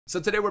So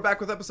today we're back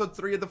with episode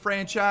 3 of the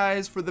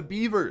franchise for the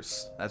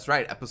Beavers. That's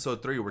right,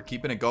 episode 3. We're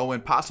keeping it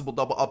going. Possible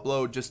double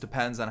upload, just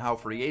depends on how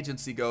free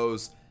agency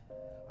goes.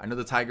 I know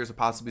the Tigers are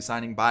possibly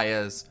signing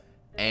Baez,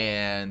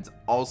 and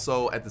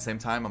also at the same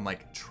time I'm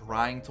like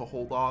trying to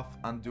hold off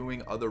on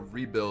doing other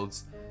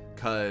rebuilds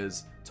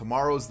because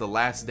tomorrow's the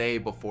last day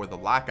before the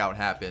lockout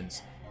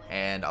happens,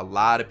 and a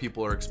lot of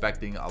people are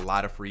expecting a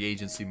lot of free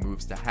agency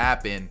moves to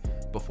happen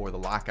before the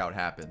lockout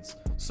happens.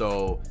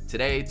 So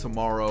today,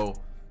 tomorrow,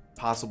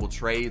 possible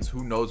trades,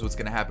 who knows what's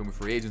going to happen with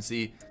free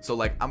agency. So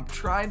like I'm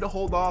trying to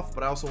hold off,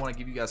 but I also want to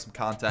give you guys some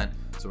content.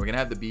 So we're going to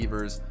have the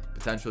Beavers,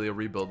 potentially a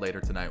rebuild later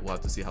tonight. We'll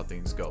have to see how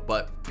things go,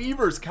 but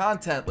Beavers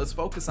content, let's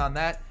focus on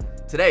that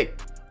today.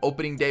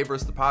 Opening day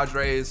versus the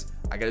Padres.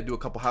 I got to do a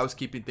couple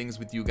housekeeping things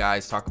with you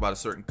guys, talk about a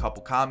certain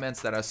couple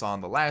comments that I saw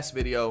in the last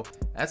video.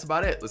 That's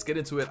about it. Let's get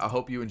into it. I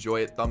hope you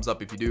enjoy it. Thumbs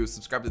up if you do.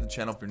 Subscribe to the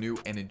channel if you're new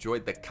and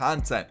enjoyed the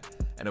content.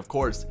 And of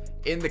course,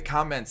 in the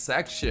comment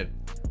section,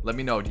 let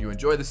me know, do you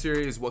enjoy the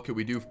series? What could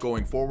we do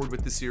going forward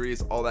with the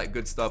series? All that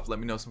good stuff. Let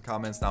me know some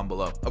comments down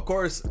below. Of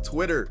course,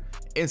 Twitter,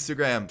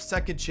 Instagram,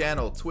 second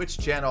channel, Twitch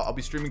channel. I'll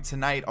be streaming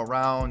tonight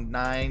around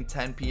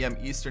 9-10 p.m.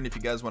 Eastern if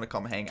you guys want to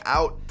come hang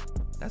out.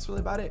 That's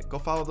really about it. Go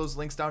follow those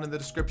links down in the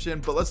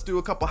description. But let's do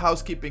a couple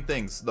housekeeping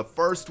things. The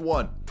first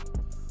one,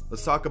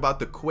 let's talk about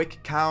the quick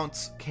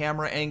counts,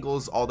 camera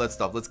angles, all that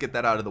stuff. Let's get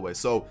that out of the way.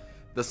 So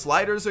the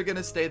sliders are going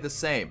to stay the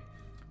same.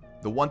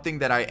 The one thing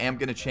that I am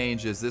going to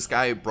change is this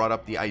guy brought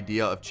up the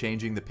idea of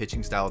changing the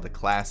pitching style to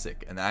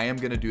classic, and I am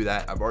going to do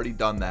that. I've already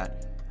done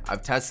that.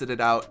 I've tested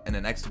it out in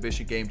an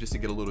exhibition game just to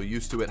get a little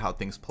used to it, how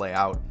things play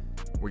out.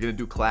 We're going to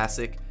do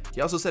classic.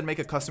 He also said make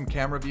a custom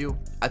camera view.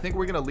 I think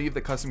we're going to leave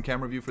the custom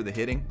camera view for the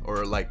hitting,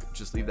 or like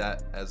just leave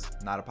that as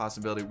not a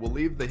possibility. We'll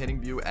leave the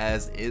hitting view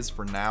as is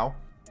for now.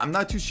 I'm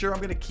not too sure I'm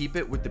going to keep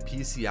it with the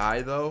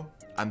PCI though.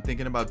 I'm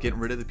thinking about getting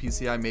rid of the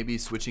PCI, maybe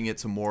switching it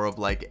to more of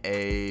like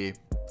a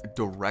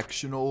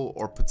directional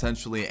or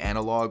potentially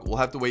analog. We'll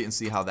have to wait and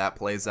see how that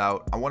plays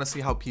out. I want to see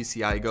how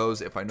PCI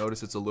goes. If I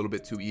notice it's a little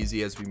bit too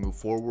easy as we move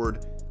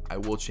forward, I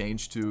will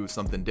change to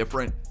something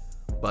different.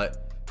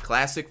 But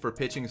classic for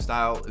pitching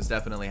style is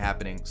definitely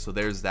happening, so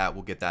there's that.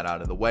 We'll get that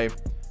out of the way.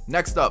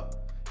 Next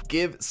up,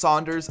 give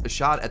Saunders a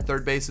shot at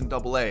third base in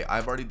AA.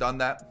 I've already done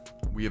that.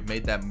 We have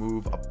made that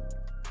move, a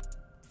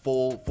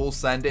full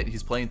send it.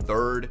 He's playing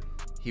third.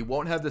 He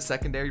won't have the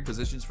secondary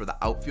positions for the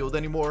outfield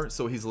anymore,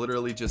 so he's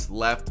literally just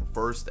left,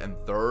 first, and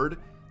third.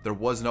 There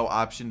was no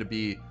option to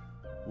be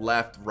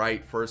left,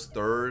 right, first,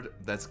 third.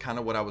 That's kind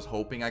of what I was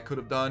hoping I could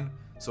have done.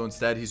 So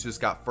instead, he's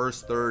just got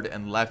first, third,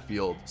 and left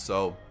field.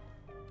 So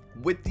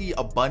with the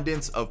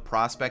abundance of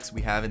prospects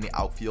we have in the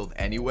outfield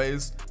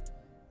anyways,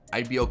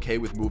 I'd be okay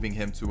with moving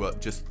him to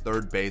just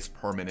third base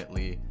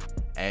permanently,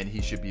 and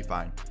he should be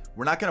fine.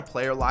 We're not going to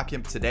player lock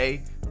him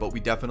today, but we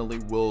definitely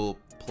will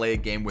play a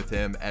game with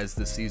him as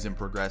the season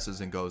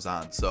progresses and goes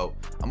on. So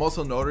I'm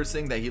also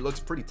noticing that he looks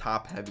pretty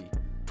top heavy.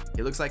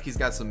 He looks like he's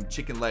got some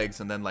chicken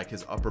legs, and then like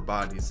his upper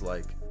body's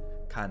like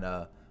kind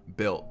of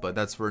built, but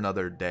that's for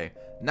another day.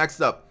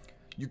 Next up,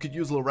 you could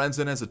use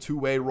Lorenzen as a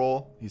two-way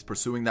role. He's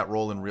pursuing that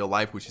role in real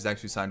life, which he's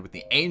actually signed with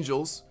the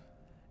Angels,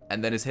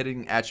 and then his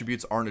hitting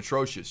attributes aren't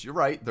atrocious. You're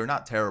right, they're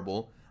not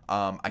terrible.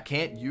 I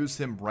can't use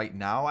him right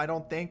now, I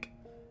don't think,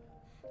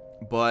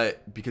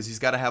 but because he's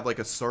got to have like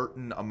a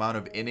certain amount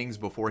of innings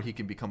before he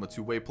can become a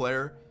two-way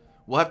player.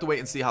 We'll have to wait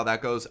and see how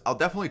that goes. I'll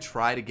definitely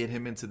try to get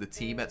him into the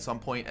team at some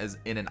point as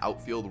in an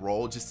outfield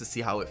role just to see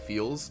how it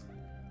feels.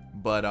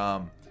 But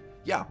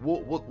yeah,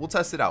 we'll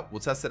test it out. We'll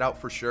test it out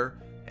for sure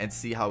and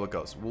see how it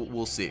goes.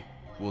 We'll see.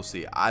 We'll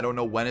see. I don't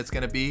know when it's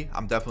gonna be.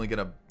 I'm definitely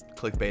gonna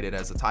clickbait it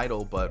as a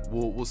title, but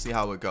we'll see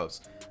how it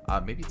goes.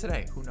 Maybe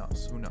today. Who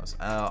knows? Who knows?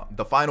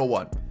 The final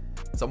one.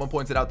 Someone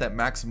pointed out that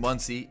Max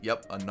Muncy,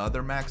 yep,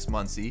 another Max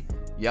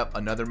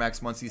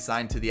Muncy,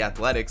 signed to the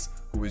Athletics,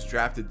 who was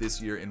drafted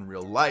this year in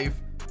real life,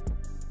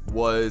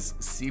 was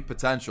C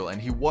potential,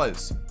 and he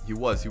was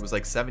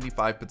like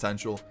 75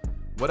 potential.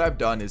 What I've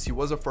done is he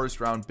was a first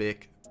round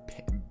pick.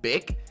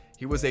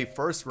 He was a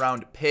first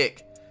round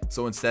pick,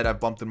 so instead I've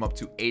bumped him up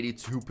to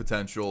 82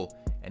 potential,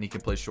 and he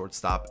can play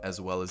shortstop as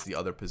well as the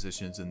other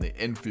positions in the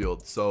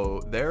infield.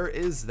 So there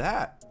is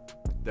that.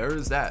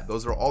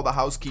 Those are all the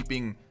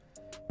housekeeping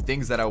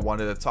things that I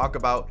wanted to talk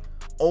about.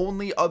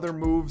 Only other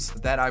moves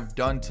that I've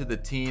done to the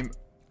team,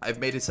 I've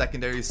made a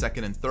secondary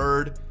second and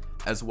third,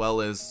 as well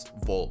as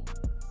Volpe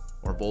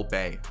or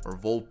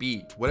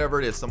Volpe, whatever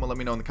it is. Someone let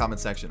me know in the comment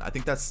section. I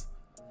think that's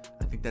it.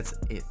 I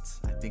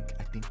think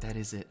that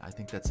is it. I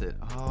think that's it.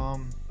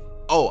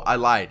 Oh, I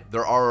lied.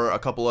 There are a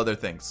couple other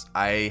things.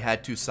 I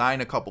had to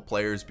sign a couple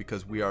players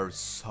because we are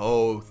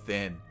so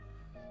thin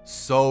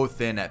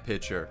at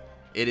pitcher.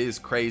 It is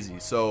crazy.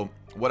 So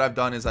what I've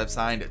done is I've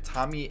signed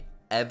Tommy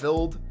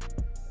Eveld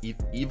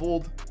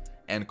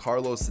and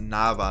Carlos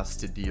Navas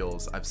to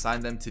deals. I've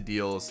signed them to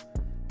deals,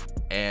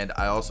 and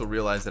I also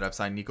realized that I've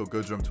signed Nico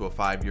Goodrum to a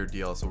 5-year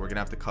deal, so we're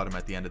gonna have to cut him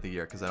at the end of the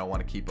year because I don't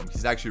want to keep him.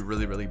 He's actually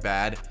really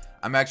bad.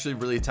 I'm actually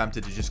really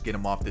tempted to just get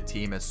him off the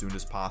team as soon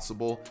as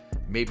possible.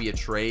 Maybe a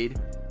trade,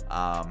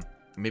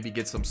 maybe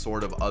get some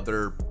sort of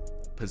other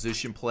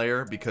position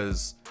player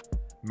because,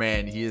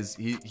 man, he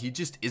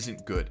just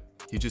isn't good.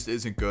 He just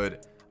isn't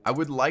good. I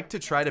would like to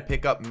try to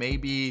pick up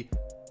maybe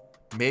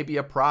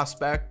a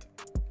prospect.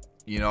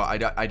 You know, I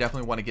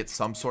definitely want to get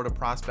some sort of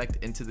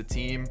prospect into the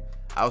team.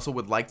 I also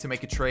would like to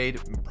make a trade.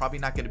 Probably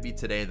not going to be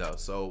today, though.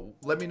 So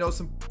let me know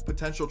some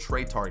potential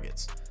trade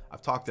targets.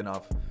 I've talked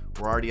enough.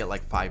 We're already at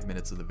like 5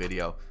 minutes of the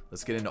video.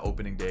 Let's get into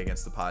opening day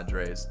against the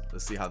Padres.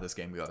 Let's see how this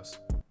game goes.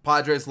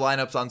 Padres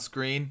lineups on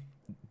screen.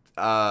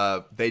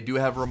 They do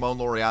have Ramon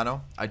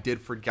Laureano. I did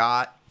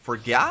forget?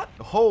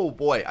 Oh,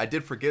 boy. I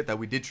did forget that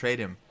we did trade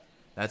him.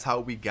 That's how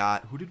we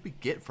got. Who did we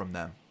get from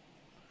them?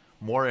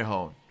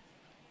 Morejon.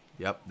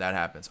 Yep, that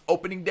happens.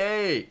 Opening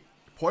day.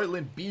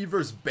 Portland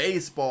Beavers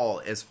baseball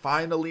has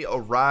finally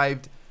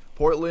arrived.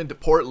 Portland.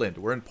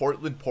 We're in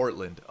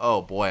Portland.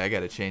 Oh boy, I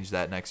gotta change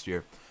that next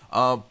year.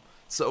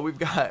 So we've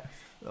got,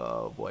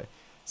 oh boy.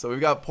 So we've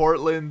got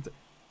Portland.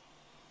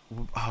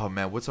 Oh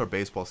man, what's our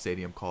baseball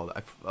stadium called?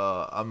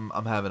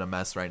 I'm having a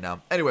mess right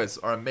now. Anyways,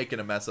 or I'm making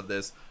a mess of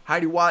this.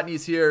 Heidi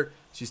Watney's here.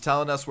 She's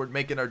telling us we're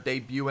making our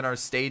debut in our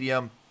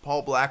stadium.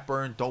 Paul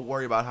Blackburn, don't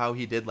worry about how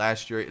he did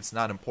last year. It's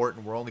not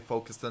important. We're only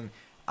focused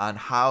on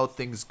how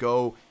things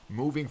go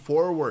moving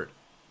forward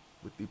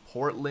with the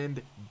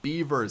Portland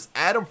Beavers.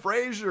 Adam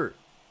Frazier,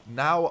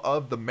 now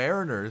of the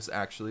Mariners,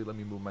 actually. Let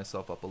me move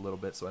myself up a little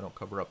bit so I don't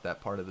cover up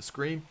that part of the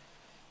screen.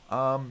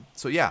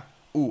 So yeah.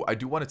 Ooh, I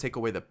do want to take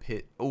away the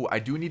pit. Oh, I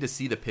do need to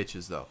see the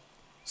pitches though.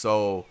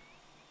 So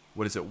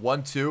what is it?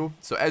 1-2.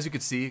 So as you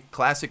can see,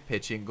 classic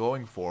pitching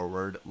going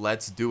forward.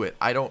 Let's do it.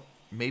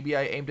 Maybe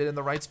I aimed it in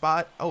the right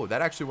spot. Oh,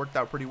 that actually worked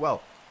out pretty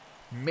well.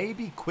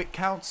 Maybe quick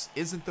counts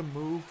isn't the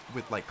move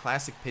with like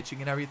classic pitching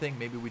and everything.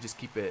 Maybe we just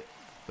keep it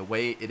the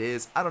way it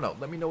is. I don't know.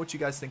 Let me know what you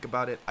guys think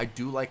about it. I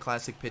do like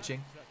classic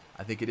pitching.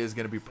 I think it is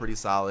going to be pretty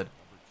solid,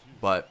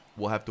 but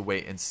we'll have to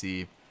wait and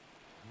see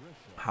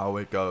how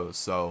it goes.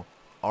 So,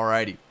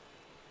 alrighty.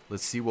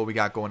 Let's see what we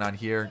got going on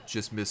here.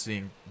 Just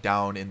missing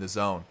down in the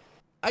zone.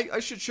 I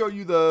should show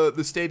you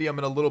the stadium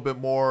in a little bit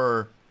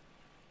more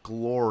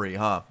glory,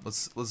 huh?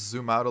 Let's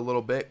zoom out a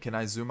little bit. Can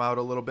I zoom out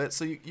a little bit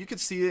so you can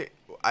see it?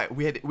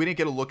 We didn't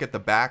get a look at the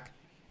back.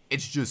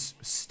 It's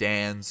just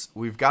stands.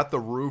 We've got the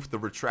roof, the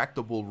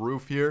retractable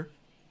roof here.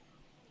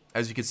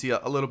 As you can see,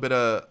 a little bit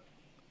of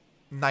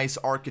nice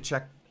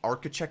architecture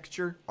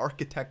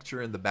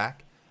in the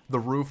back. The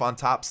roof on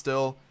top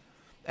still.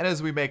 And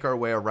as we make our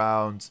way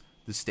around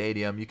the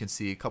stadium, you can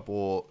see a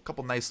couple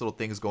nice little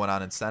things going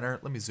on in center.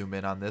 Let me zoom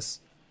in on this.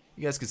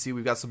 You guys can see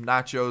we've got some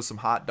nachos, some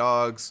hot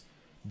dogs.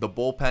 The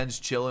bullpen's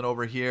chilling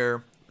over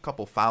here. A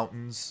couple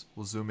fountains.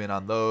 We'll zoom in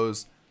on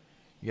those.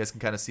 You guys can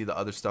kind of see the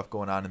other stuff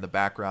going on in the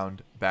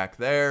background back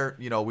there.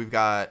 You know, we've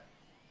got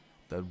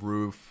the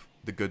roof,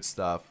 the good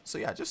stuff. So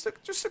yeah, just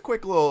a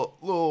quick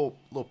little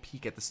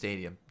peek at the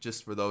stadium,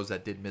 just for those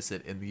that did miss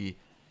it in the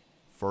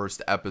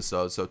first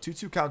episode. So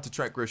 2-2 count to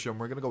Trent Grisham.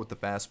 We're gonna go with the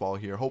fastball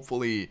here.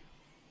 Hopefully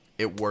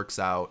it works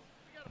out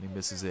and he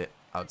misses it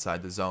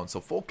outside the zone. So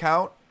full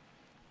count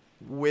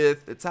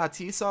with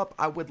Tatis up.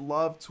 I would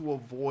love to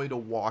avoid a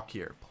walk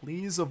here.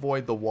 Please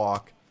avoid the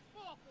walk.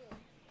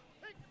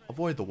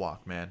 Avoid the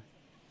walk, man.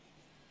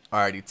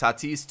 Alrighty,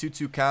 Tatis,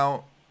 2-2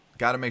 count.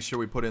 Got to make sure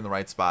we put it in the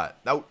right spot.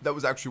 That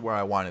was actually where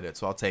I wanted it,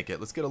 so I'll take it.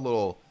 Let's get a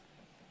little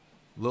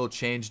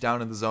change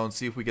down in the zone.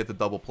 See if we get the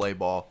double play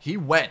ball. He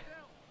went.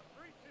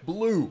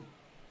 Blue.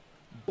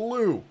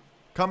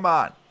 Come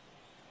on.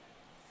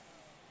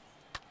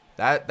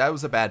 That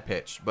was a bad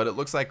pitch, but it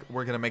looks like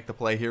we're going to make the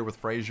play here with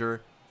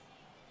Frazier.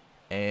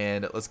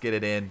 And let's get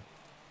it in.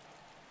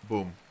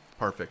 Boom.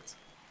 Perfect.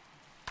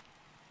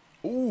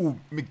 Ooh,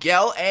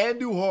 Miguel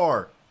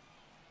Andujar.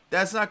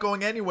 That's not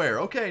going anywhere.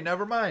 Okay,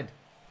 never mind.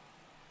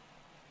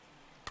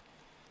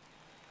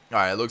 All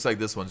right, it looks like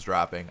this one's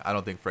dropping. I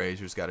don't think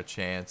Frazier's got a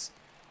chance.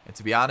 And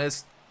to be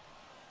honest,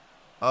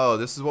 oh,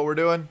 this is what we're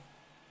doing?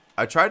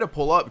 I tried to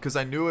pull up because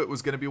I knew it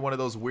was going to be one of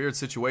those weird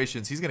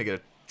situations. He's going to get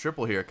a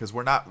triple here because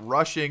we're not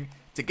rushing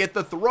to get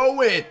the throw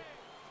in.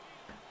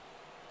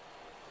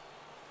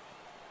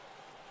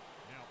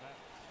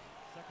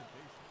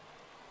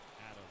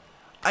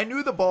 I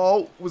knew the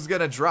ball was going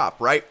to drop,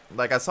 right?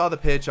 Like, I saw the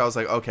pitch. I was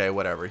like, okay,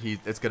 whatever.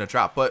 It's going to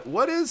drop. But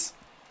what is...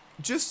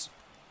 Just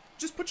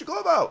put your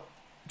glove out.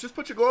 Just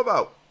put your glove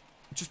out.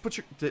 Just put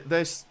your...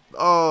 This...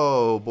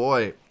 Oh,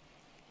 boy.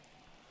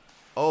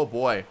 Oh,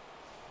 boy.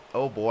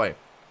 Oh, boy.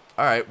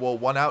 All right, well,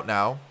 1 out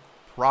now.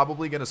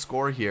 Probably going to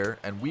score here,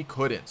 and we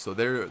couldn't. So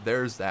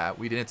there's that.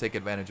 We didn't take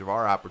advantage of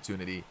our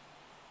opportunity.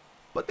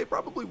 But they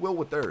probably will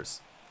with theirs.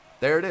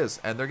 There it is,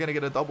 and they're going to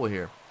get a double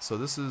here. So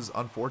this is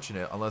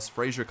unfortunate, unless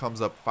Frazier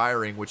comes up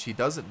firing, which he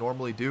doesn't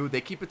normally do.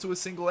 They keep it to a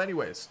single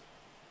anyways.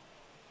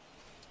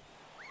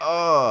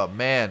 Oh,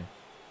 man.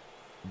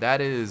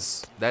 That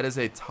is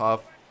a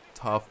tough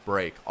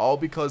break. All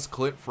because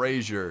Clint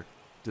Frazier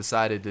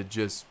decided to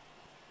just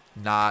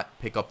not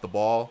pick up the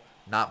ball,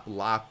 not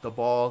block the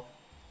ball.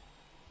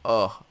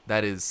 Ugh,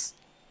 that is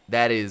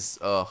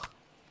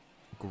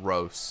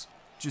gross.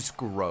 Just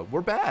gross.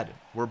 We're bad.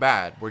 We're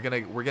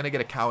gonna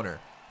get a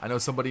counter. I know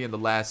somebody in the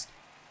last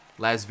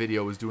last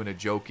video was doing a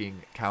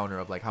joking counter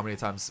of like how many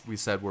times we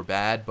said we're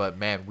bad, but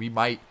man, we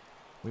might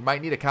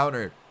need a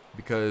counter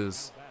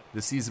because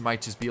the season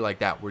might just be like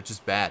that. We're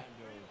just bad.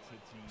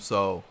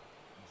 So,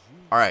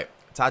 all right,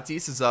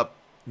 Tatis is up.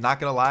 Not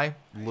gonna lie,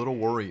 a little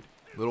worried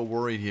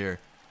here.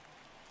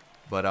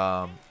 But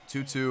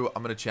 2-2.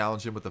 I'm gonna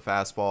challenge him with the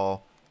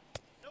fastball.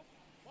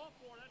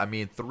 I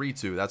mean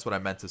 3-2. That's what I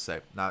meant to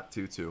say, not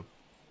 2-2.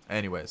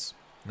 Anyways,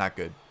 not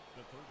good.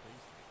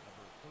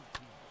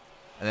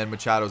 And then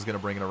Machado's going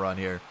to bring in a run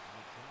here.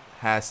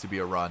 Has to be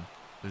a run.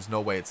 There's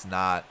no way it's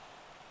not.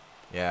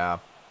 Yeah.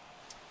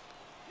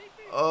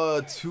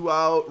 2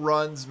 out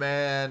runs,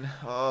 man.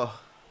 All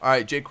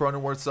right, Jake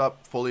Cronenworth's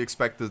up. Fully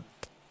expect the...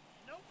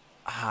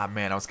 Ah,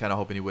 man, I was kind of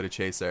hoping he would have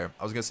chased there.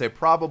 I was going to say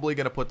probably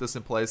going to put this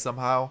in play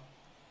somehow.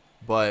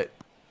 But,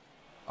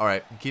 all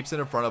right, he keeps it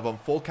in front of him.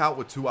 Full count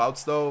with 2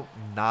 outs, though.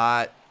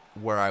 Not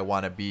where I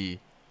want to be.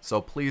 So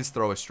please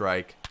throw a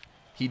strike.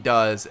 He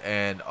does,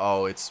 and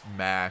oh, it's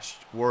mashed.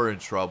 We're in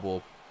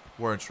trouble.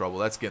 We're in trouble.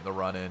 That's getting the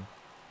run in.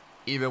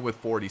 Even with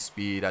 40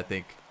 speed, I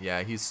think,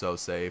 yeah, he's so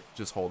safe.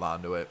 Just hold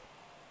on to it.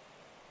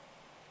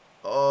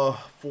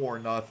 Oh,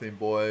 4-0,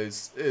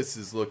 boys. This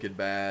is looking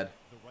bad.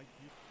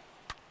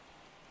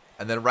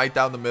 And then right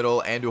down the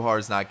middle,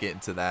 Andujar's not getting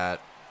to that.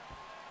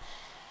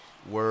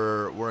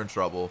 We're in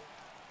trouble.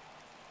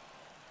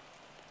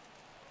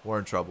 We're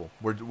in trouble.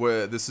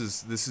 This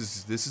is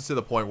to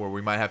the point where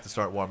we might have to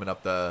start warming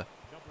up the...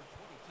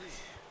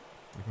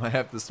 We might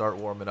have to start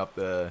warming up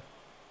the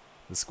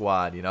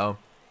squad, you know,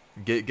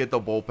 get the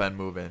bullpen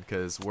moving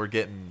because we're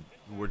getting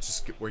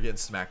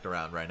smacked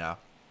around right now.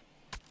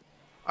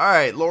 All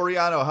right,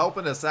 Laureano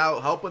helping us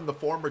out, helping the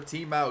former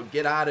team out,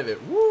 get out of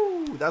it.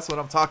 Woo! That's what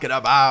I'm talking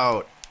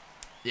about.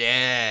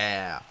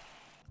 Yeah,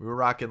 we were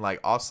rocking like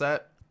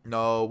offset.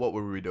 No, what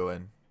were we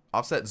doing?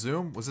 Offset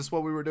zoom? Was this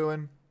what we were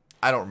doing?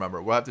 I don't remember.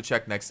 We'll have to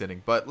check next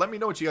inning. But let me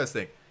know what you guys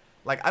think.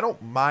 Like, I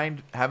don't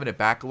mind having it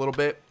back a little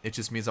bit. It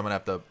just means I'm going to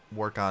have to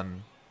work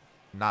on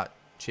not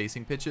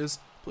chasing pitches.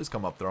 Please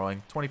come up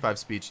throwing. 25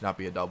 speed should not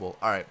be a double.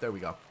 All right, there we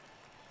go.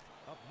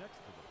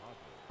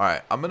 All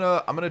right, I'm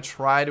gonna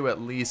try to at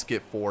least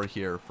get 4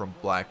 here from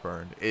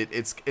Blackburn.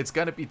 It's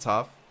going to be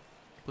tough.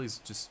 Please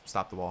just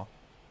stop the ball.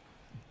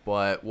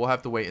 But we'll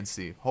have to wait and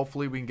see.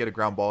 Hopefully we can get a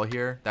ground ball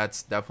here.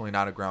 That's definitely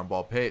not a ground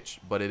ball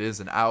pitch, but it is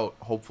an out,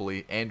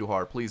 hopefully.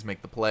 Andujar, please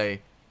make the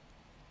play.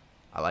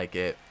 I like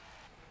it.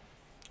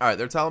 All right,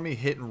 they're telling me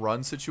hit and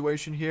run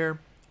situation here.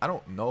 I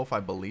don't know if I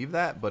believe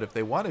that, but if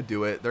they want to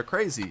do it, they're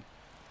crazy.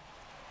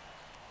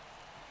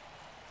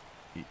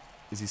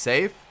 Is he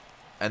safe?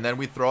 And then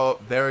we throw.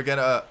 They're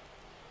gonna.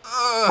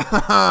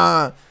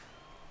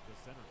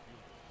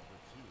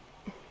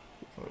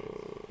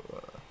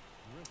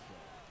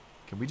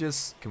 Can we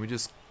just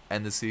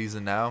end the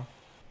season now?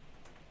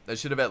 There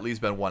should have at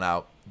least been 1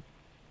 out.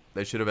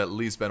 There should have at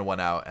least been 1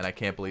 out, and I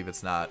can't believe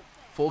it's not.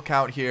 Full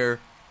count here.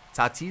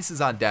 Tatis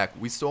is on deck.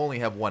 We still only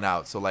have 1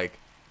 out, so like,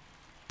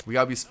 we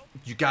gotta be.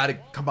 You gotta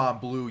come on,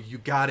 Blue. You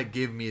gotta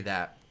give me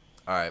that.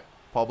 All right,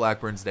 Paul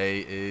Blackburn's day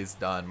is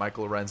done.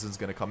 Michael Lorenzen's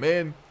gonna come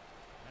in.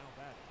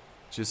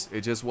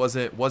 It just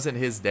wasn't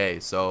his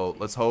day. So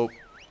let's hope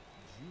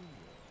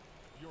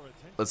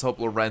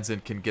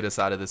Lorenzen can get us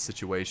out of this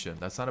situation.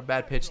 That's not a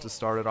bad pitch to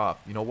start it off.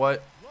 You know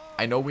what?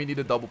 I know we need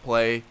a double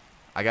play.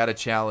 I gotta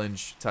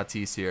challenge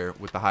Tatis here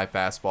with the high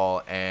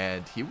fastball,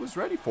 and he was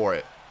ready for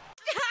it.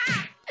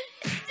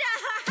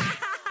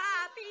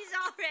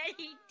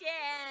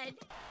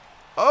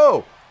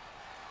 Oh,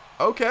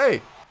 okay.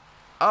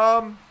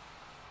 Oh,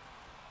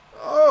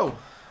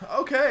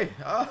 okay.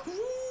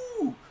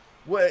 Woo.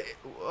 Wait.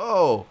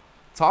 Oh,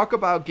 talk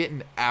about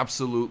getting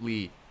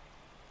absolutely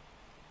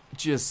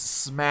just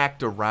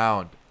smacked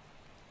around.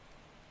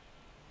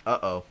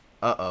 Uh-oh.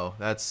 Uh-oh.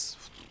 That's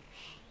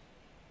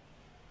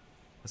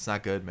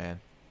not good, man.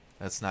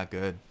 That's not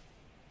good.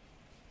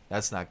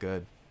 That's not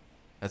good.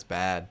 That's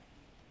bad.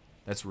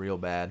 That's real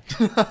bad.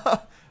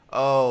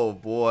 Oh,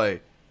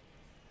 boy.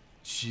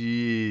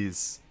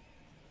 Jeez.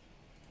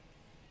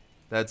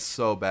 That's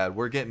so bad.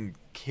 We're getting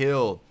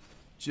killed.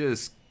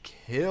 Just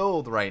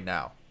killed right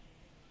now.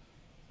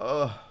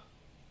 Ugh.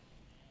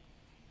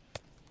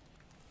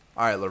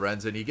 Alright,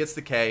 Lorenzen. He gets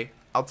the K.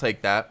 I'll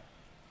take that.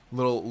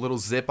 Little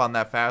zip on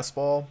that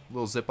fastball.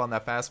 Little zip on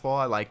that fastball.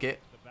 I like it.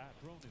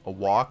 A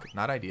walk.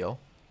 Not ideal.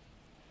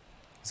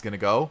 He's going to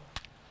go.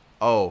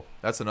 Oh,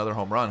 that's another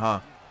home run, huh?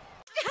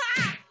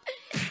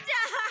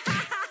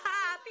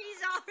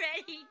 He's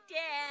already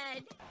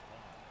dead.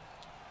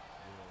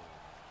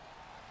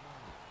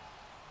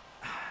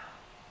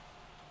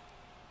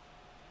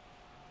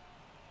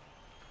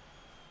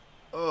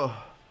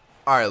 Oh.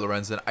 All right,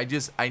 Lorenzen.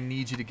 I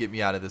need you to get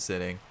me out of this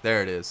inning.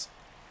 There it is.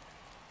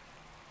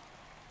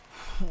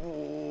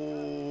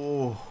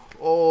 Oh.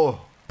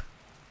 Oh.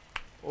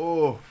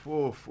 Oh.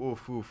 Oof.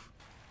 Oof. Oof.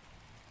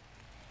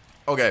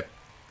 Okay.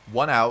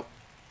 1 out.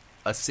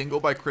 A single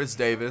by Chris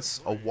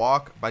Davis. A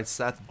walk by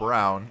Seth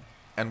Brown.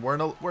 And we're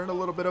in a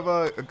little bit of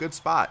a good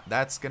spot.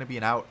 That's going to be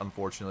an out,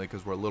 unfortunately,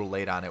 because we're a little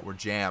late on it. We're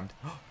jammed.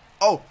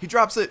 Oh, he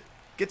drops it.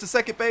 Get to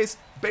second base.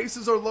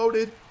 Bases are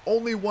loaded.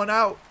 Only one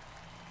out.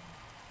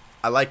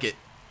 I like it.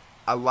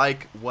 I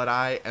like what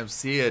I am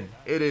seeing.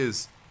 It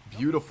is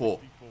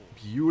beautiful.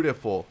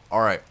 Beautiful.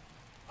 All right.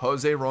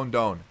 Jose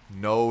Rondon.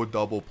 No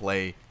double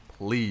play,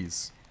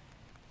 please.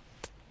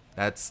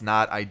 That's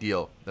not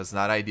ideal. That's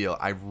not ideal.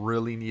 I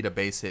really need a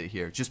base hit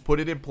here. Just put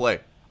it in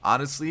play.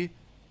 Honestly,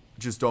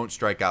 just don't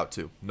strike out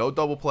too. No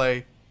double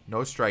play. No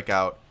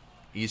strikeout.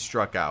 He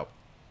struck out.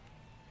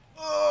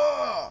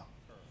 Ugh.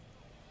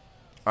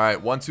 All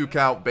right, 1-2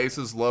 count,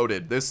 bases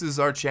loaded. This is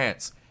our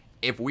chance.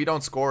 If we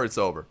don't score, it's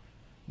over.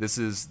 This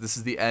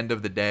is the end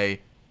of the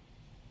day.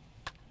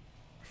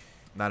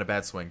 Not a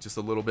bad swing, just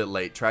a little bit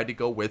late. Tried to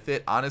go with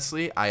it.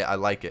 Honestly, I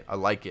like it. I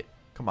like it.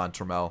 Come on,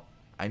 Trammell.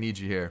 I need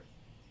you here.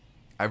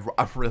 I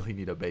really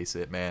need a base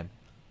hit, man.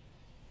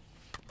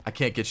 I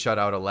can't get shut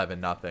out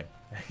 11-0.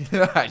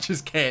 I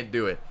just can't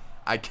do it.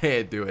 I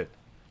can't do it.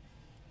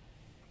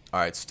 All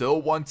right, still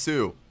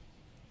 1-2.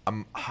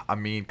 I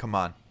mean, come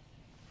on.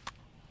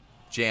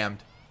 Jammed.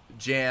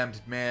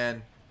 Jammed,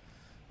 man.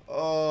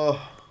 Oh,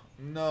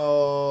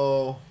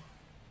 no.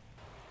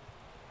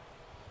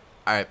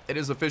 Alright, it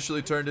is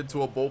officially turned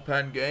into a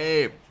bullpen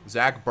game.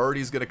 Zach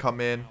Birdie's gonna come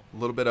in. A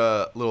little bit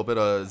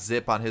of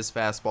zip on his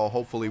fastball.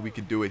 Hopefully we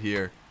can do it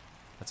here.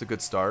 That's a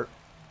good start.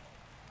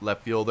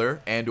 Left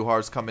fielder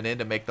Andujar's coming in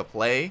to make the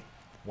play.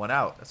 1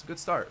 out. That's a good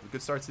start. A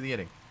good start to the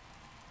inning.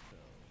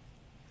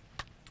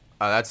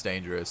 That's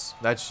dangerous.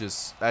 That's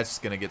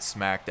just gonna get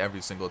smacked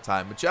every single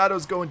time.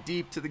 Machado's going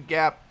deep to the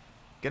gap.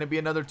 Gonna be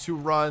another 2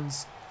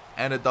 runs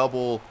and a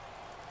double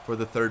for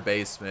the third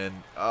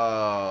baseman.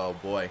 Oh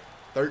boy.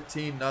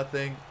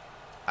 13-0.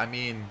 I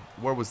mean,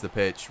 where was the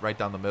pitch? Right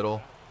down the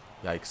middle.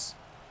 Yikes.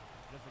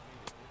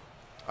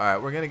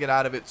 Alright, we're going to get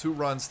out of it. 2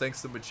 runs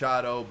thanks to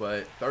Machado,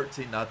 but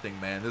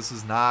 13-0, man. This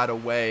is not a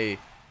way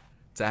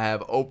to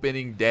have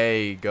opening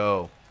day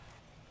go.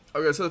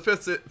 Okay, so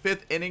the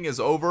fifth inning is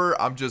over.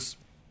 I'm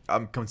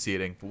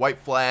conceding. White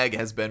flag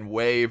has been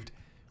waved.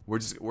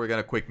 We're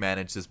going to quick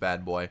manage this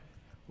bad boy.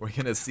 We're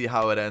going to see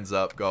how it ends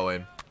up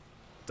going.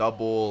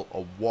 Double,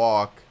 a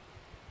walk.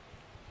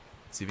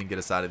 See if he can get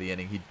us out of the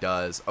inning. He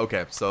does.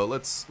 Okay, so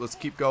let's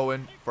keep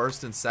going.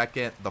 First and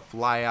second, the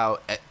fly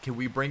out. Can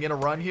we bring in a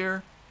run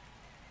here?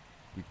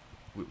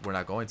 We're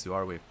not going to,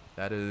 are we?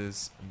 That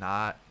is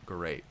not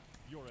great.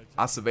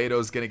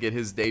 Acevedo's going to get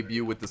his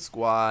debut with the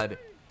squad.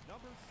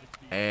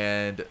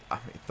 And, I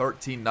mean,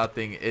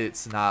 13-0.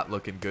 It's not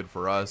looking good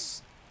for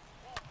us.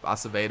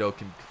 Acevedo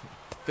can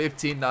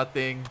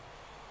 15-0.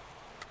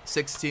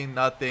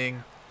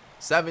 16-0.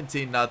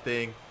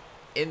 17-0.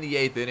 In the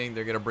 8th inning,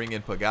 they're going to bring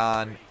in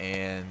Pagan,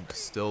 and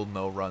still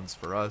no runs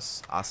for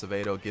us.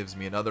 Acevedo gives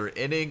me another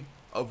inning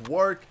of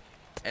work.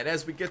 And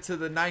as we get to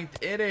the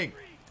 9th inning,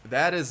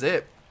 that is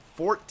it.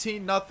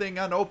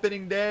 14-0 on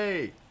opening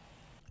day.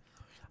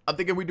 I'm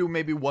thinking we do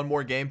maybe one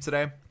more game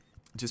today,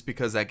 just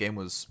because that game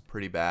was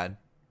pretty bad.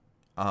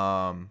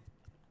 Honestly,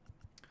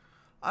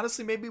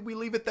 maybe we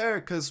leave it there,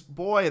 because,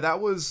 boy, that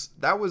was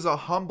a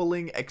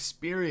humbling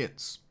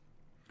experience.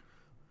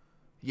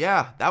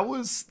 Yeah, that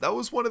was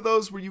one of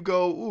those where you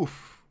go,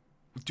 oof.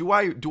 Do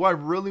I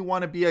really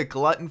want to be a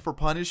glutton for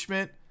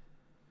punishment?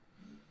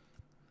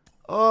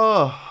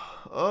 That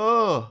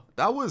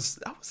was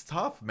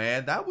tough,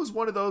 man. That was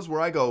one of those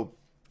where I go,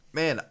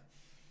 man,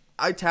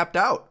 I tapped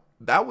out.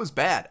 That was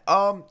bad.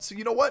 So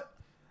you know what?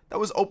 That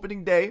was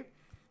opening day.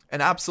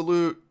 An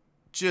absolute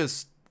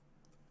just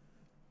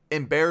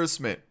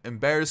embarrassment.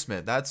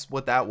 That's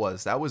what that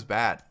was. That was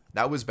bad.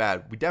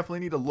 We definitely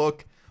need to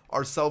look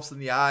ourselves in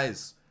the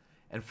eyes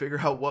and figure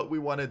out what we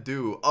want to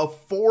do. A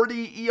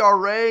 40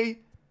 ERA?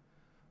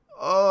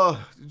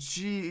 Oh,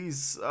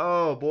 jeez.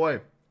 Oh, boy.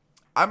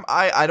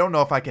 I don't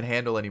know if I can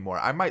handle anymore.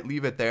 I might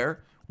leave it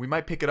there. We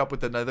might pick it up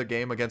with another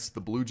game against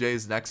the Blue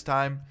Jays next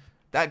time.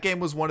 That game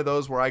was one of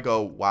those where I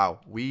go,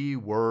 wow, we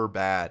were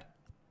bad.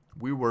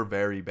 We were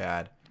very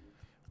bad.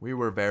 We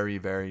were very,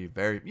 very,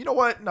 very. You know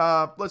what?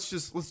 Nah, let's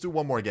do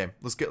one more game.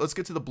 Let's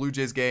get to the Blue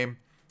Jays game,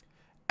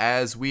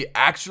 as we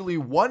actually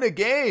won a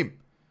game.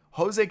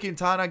 Jose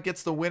Quintana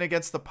gets the win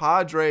against the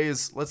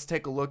Padres. Let's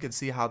take a look and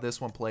see how this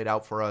one played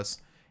out for us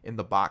in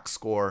the box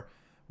score.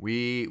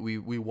 We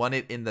won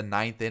it in the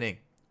 9th inning.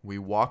 We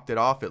walked it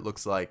off, it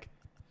looks like.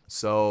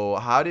 So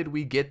how did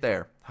we get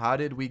there?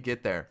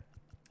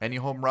 Any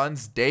home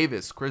runs?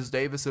 Chris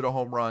Davis hit a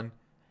home run,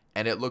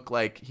 and it looked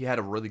like he had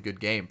a really good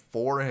game.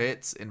 4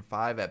 hits in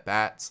 5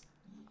 at-bats.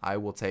 I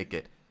will take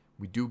it.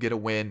 We do get a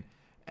win,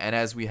 and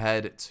as we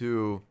head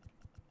to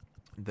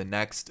the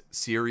next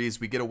series,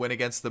 we get a win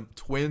against the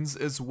Twins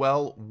as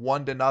well,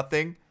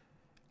 1-0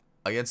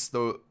 against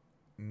our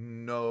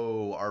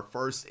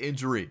first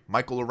injury.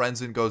 Michael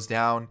Lorenzen goes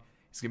down.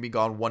 He's gonna be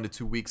gone 1 to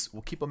 2 weeks.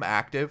 We'll keep him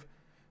active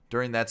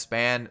during that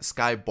span.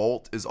 Sky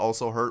Bolt is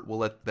also hurt. We'll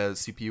let the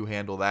CPU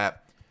handle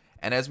that.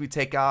 And as we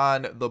take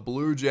on the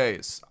Blue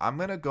Jays, I'm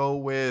gonna go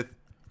with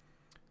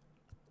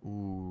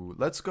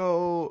let's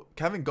go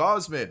Kevin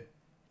Gausman.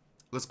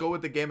 Let's go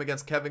with the game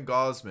against Kevin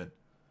Gausman.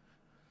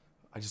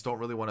 I just don't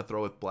really want to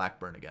throw with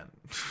Blackburn again.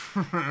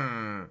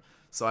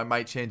 So I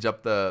might change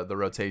up the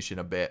rotation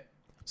a bit.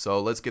 So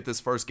let's get this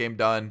first game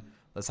done.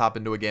 Let's hop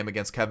into a game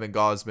against Kevin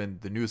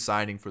Gausman, the new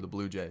signing for the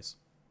Blue Jays.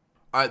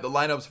 All right, the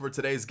lineups for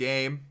today's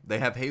game. They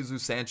have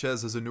Jesus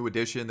Sanchez as a new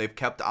addition. They've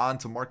kept on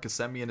to Marcus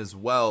Semien as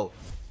well.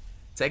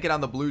 Taking on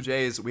the Blue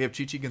Jays, we have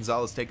Chichi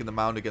Gonzalez taking the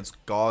mound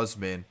against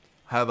Gausman.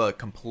 Have a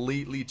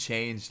completely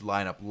changed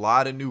lineup. A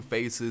lot of new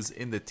faces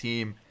in the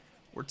team.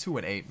 We're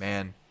 2-8,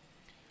 man.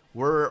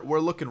 We're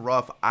looking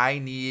rough. I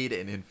need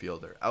an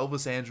infielder.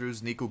 Elvis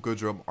Andrus, Nico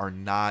Goodrum are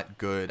not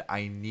good.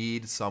 I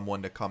need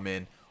someone to come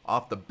in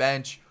off the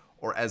bench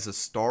or as a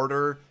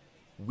starter.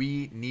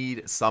 We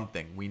need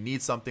something. We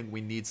need something.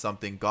 We need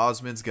something.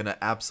 Gausman's going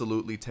to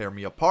absolutely tear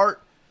me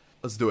apart.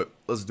 Let's do it.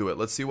 Let's do it.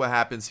 Let's see what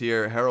happens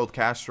here. Harold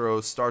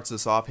Castro starts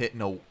us off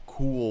hitting a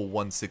cool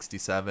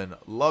 167.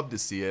 Love to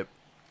see it.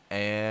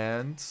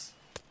 And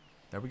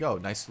there we go.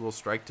 Nice little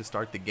strike to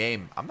start the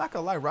game. I'm not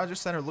going to lie. Rogers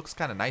Center looks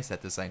kind of nice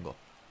at this angle.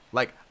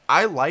 Like,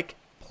 I like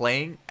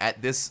playing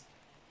at this,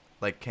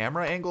 like,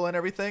 camera angle and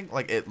everything.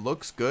 Like, it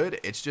looks good.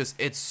 It's just,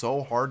 it's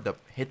so hard to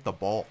hit the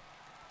ball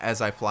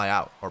as I fly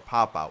out or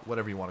pop out,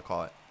 whatever you want to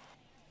call it.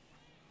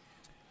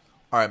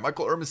 All right,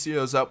 Michael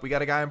Hermosillo's up. We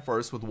got a guy in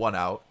first with 1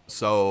 out.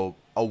 So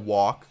a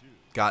walk,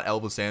 got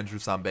Elvis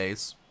Andrus on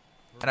base.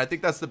 And I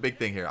think that's the big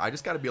thing here. I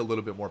just got to be a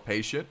little bit more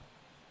patient,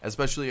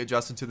 especially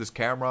adjusting to this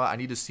camera. I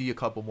need to see a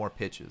couple more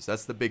pitches.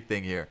 That's the big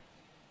thing here.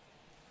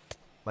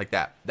 Like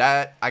that.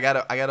 I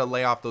gotta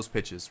lay off those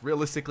pitches.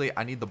 Realistically,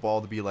 I need the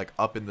ball to be like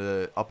up in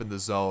the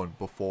zone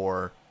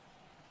before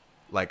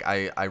like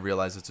I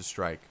realize it's a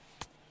strike.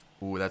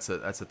 Ooh, that's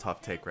a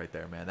tough take right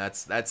there, man.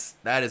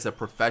 That is a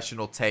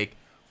professional take.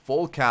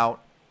 Full count.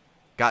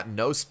 Got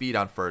no speed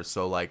on first,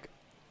 so like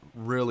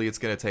really it's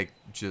gonna take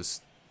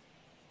just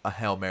a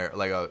Hail Mary,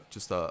 like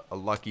just a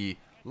lucky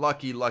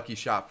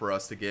shot for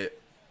us to get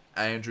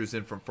Andrews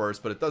in from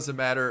first, but it doesn't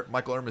matter.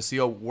 Michael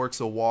Hermosillo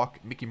works a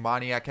walk. Mickey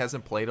Moniak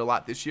hasn't played a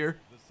lot this year,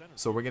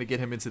 so we're gonna get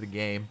him into the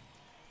game.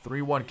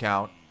 3-1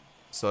 count,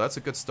 so that's a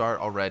good start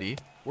already.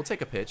 We'll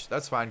take a pitch.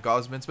 That's fine.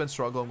 Gausman's been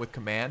struggling with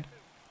command.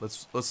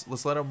 Let's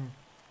let him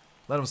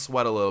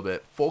sweat a little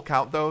bit. Full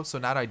count though, so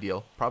not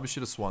ideal. Probably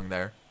should have swung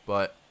there,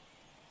 but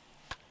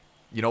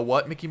you know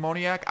what, Mickey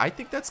Moniak? I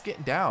think that's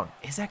getting down.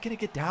 Is that gonna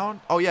get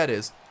down? Oh yeah, it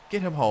is.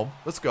 Get him home.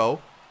 Let's go.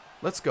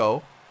 Let's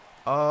go.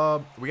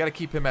 We got to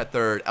keep him at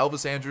third.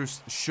 Elvis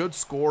Andrus should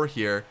score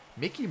here.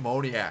 Mickey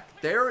Moniak.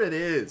 There it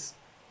is.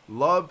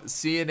 Love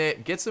seeing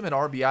it. Gets him an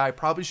RBI.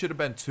 Probably should have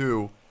been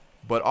 2.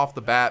 But off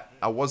the bat,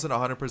 I wasn't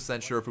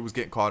 100% sure if it was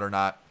getting caught or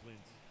not.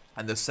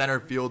 And the center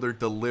fielder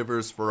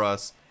delivers for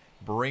us.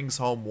 Brings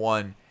home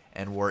 1.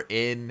 And we're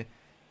in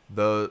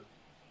the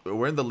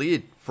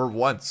lead for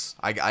once.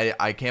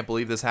 I can't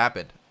believe this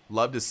happened.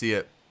 Love to see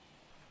it.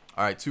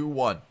 All right,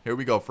 2-1. Here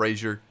we go,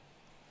 Frazier.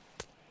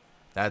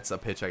 That's a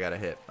pitch I got to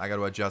hit. I got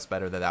to adjust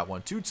better than that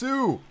one.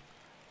 2-2.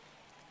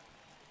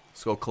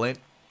 Let's go, Clint.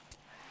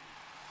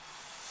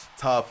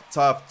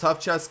 Tough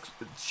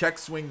check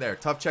swing there.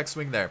 Tough check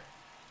swing there.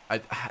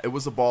 It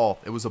was a ball.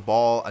 It was a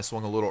ball. I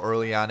swung a little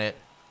early on it.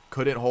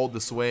 Couldn't hold the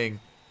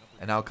swing.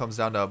 And now it comes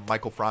down to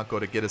Michael Franco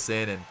to get us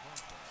in. And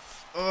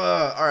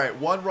all right,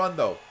 1 run,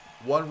 though.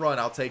 1 run.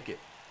 I'll take it.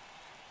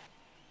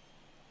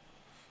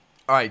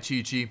 All right,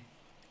 Chi-Chi.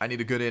 I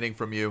need a good inning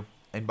from you.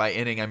 And by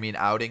inning, I mean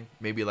outing.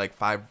 Maybe like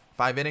five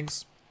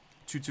innings.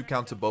 2-2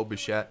 count to Bo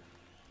Bichette.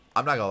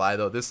 I'm not going to lie,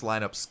 though. This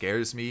lineup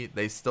scares me.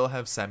 They still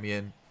have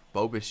Semien,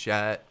 Bo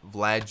Bichette,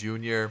 Vlad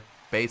Jr.,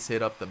 base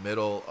hit up the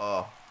middle.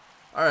 Oh.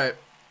 All right.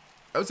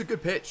 That was a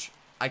good pitch.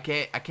 I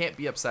can't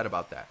be upset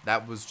about that.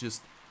 That was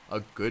just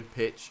a good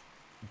pitch.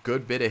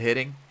 Good bit of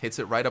hitting. Hits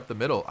it right up the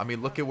middle. I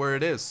mean, look at where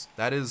it is.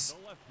 That is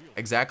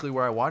exactly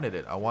where I wanted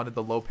it. I wanted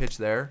the low pitch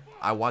there.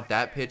 I want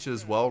that pitch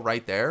as well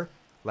right there.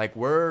 Like,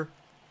 we're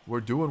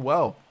doing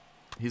well.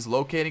 He's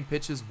locating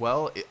pitches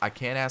well. I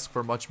can't ask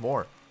for much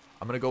more.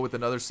 I'm going to go with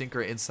another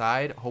sinker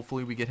inside.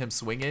 Hopefully we get him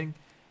swinging.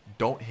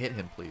 Don't hit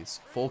him, please.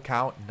 Full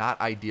count, not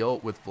ideal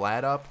with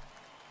Vlad up.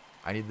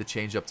 I need the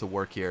changeup to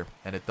work here,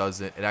 and it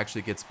doesn't. It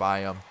actually gets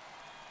by him.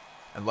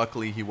 And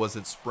luckily he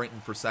wasn't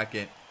sprinting for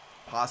second.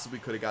 Possibly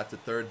could have got to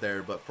third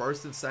there, but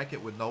first and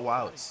second with no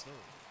outs.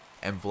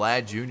 And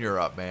Vlad Jr.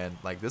 up, man.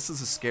 Like, this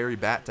is a scary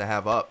bat to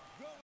have up.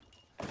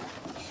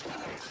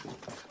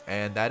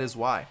 And that is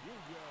why.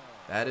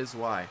 That is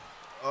why.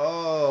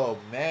 Oh,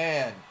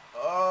 man.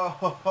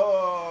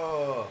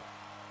 Oh.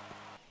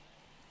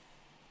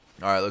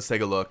 All right, let's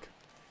take a look.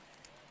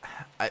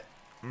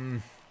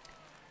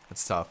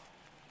 That's tough.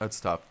 That's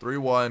tough.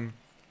 3-1.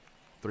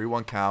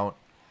 3-1 count.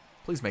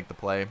 Please make the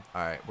play.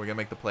 All right, we're going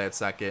to make the play at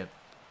second.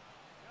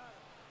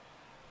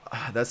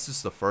 That's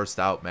just the first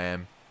out,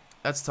 man.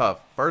 That's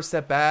tough. First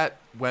at bat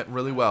went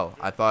really well.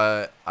 I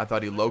thought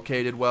he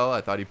located well.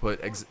 I thought he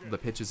put the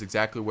pitches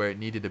exactly where it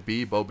needed to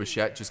be. Bo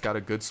Bichette just got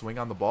a good swing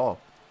on the ball.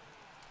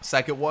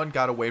 Second one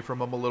got away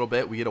from him a little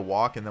bit. We get a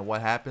walk, and then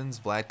what happens?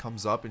 Vlad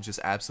comes up and just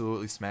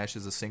absolutely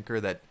smashes a sinker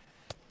that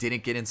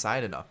didn't get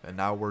inside enough. And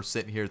now we're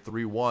sitting here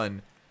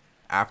 3-1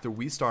 after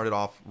we started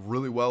off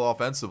really well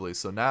offensively.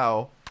 So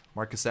now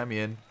Marcus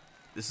Semien,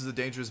 this is a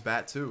dangerous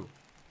bat too.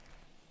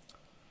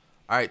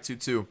 All right,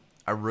 2-2.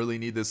 I really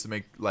need this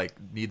to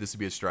need this to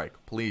be a strike.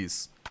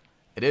 Please.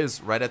 It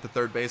is right at the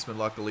third baseman,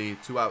 luckily.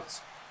 2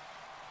 outs.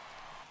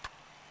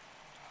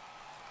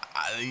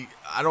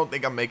 I don't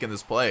think I'm making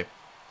this play.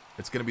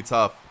 It's going to be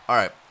tough. All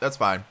right, that's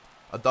fine.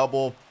 A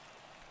double.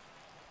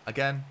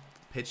 Again,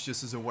 pitch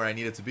just isn't where I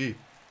need it to be.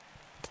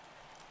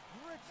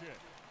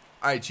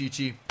 All right,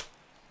 Chi-Chi.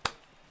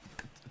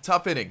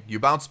 Tough inning. You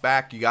bounce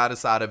back. You got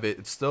us out of it.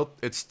 It's still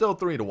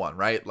 3-1,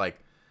 right? Like,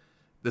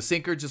 the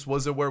sinker just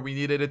wasn't where we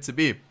needed it to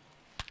be.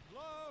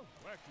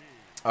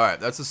 All right,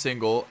 that's a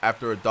single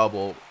after a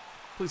double.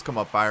 Please come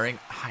up firing.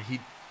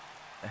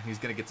 He's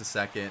going to get to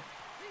second.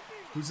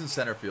 Who's in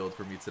center field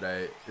for me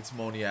today? It's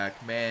Moniak.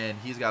 Man,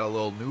 he's got a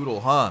little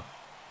noodle, huh?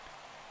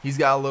 He's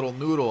got a little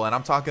noodle, and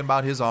I'm talking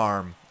about his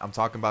arm. I'm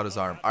talking about his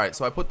arm. All right,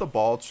 so I put the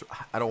ball.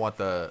 I don't want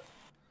the...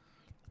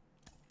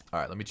 All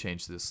right, let me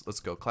change this. Let's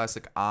go.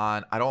 Classic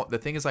on. The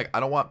thing is, like, I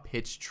don't want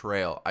pitch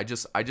trail. I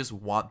just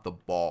want the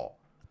ball.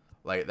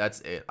 Like, that's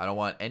it. I don't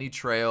want any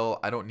trail.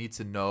 I don't need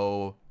to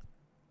know.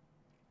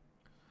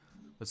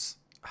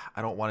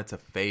 I don't want it to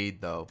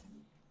fade, though.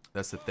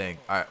 That's the thing.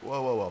 All right.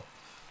 Whoa.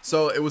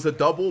 So it was a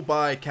double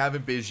by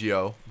Kevin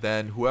Biggio.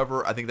 Then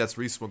whoever, I think that's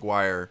Reese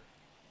McGuire,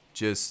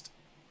 just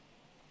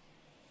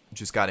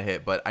got a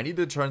hit. But I need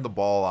to turn the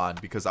ball on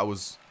because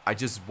I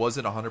just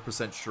wasn't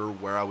 100% sure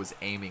where I was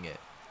aiming it.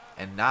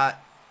 And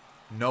not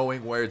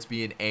knowing where it's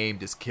being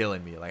aimed is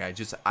killing me. Like,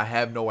 I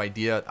have no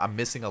idea. I'm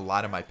missing a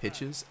lot of my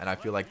pitches, and I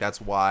feel like that's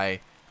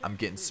why I'm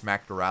getting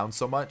smacked around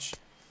so much.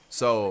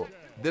 So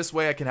this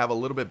way I can have a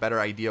little bit better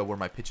idea where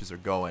my pitches are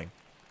going.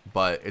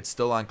 But it's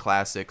still on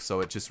classic, so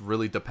it just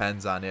really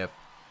depends on if,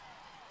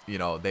 you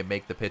know, they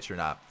make the pitch or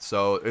not.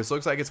 So it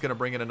looks like it's going to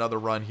bring in another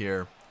run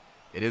here.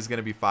 It is going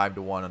to be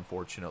 5-1,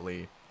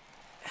 unfortunately.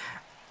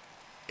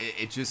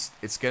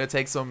 It's going to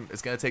take some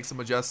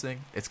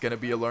adjusting. It's going to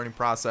be a learning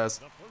process.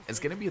 It's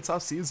going to be a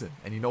tough season.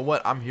 And you know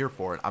what? I'm here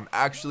for it. I'm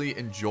actually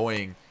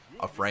enjoying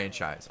a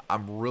franchise.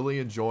 I'm really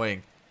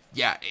enjoying.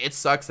 Yeah, it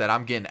sucks that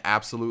I'm getting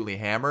absolutely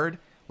hammered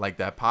like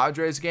that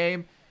Padres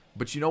game,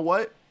 but you know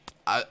what?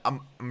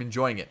 I'm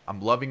enjoying it.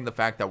 I'm loving the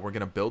fact that we're going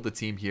to build a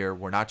team here.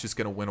 We're not just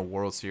going to win a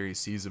World Series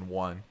season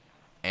 1.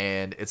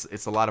 And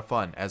it's a lot of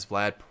fun, as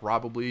Vlad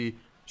probably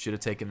should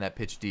have taken that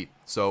pitch deep.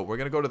 So we're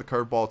going to go to the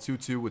curveball,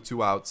 2-2 with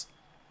 2 outs.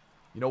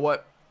 You know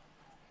what?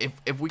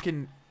 If we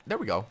can, there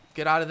we go.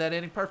 Get out of that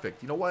inning.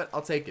 Perfect. You know what?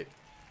 I'll take it.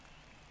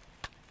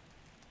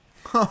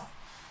 Huh.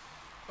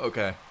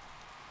 Okay.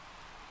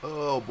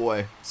 Oh,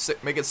 boy.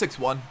 Make it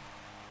 6-1.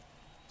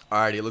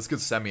 Alrighty, let's get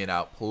Semien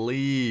out.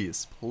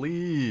 Please.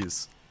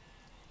 Please.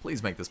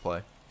 Please make this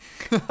play.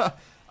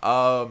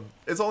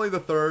 It's only the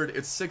third.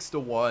 It's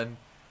 6-1.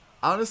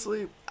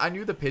 Honestly, I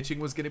knew the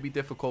pitching was going to be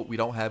difficult. We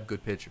don't have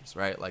good pitchers,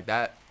 right? Like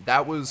that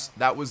was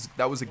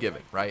a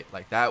given, right?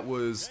 Like that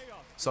was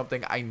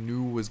something I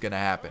knew was going to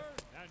happen.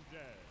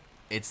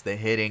 It's the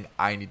hitting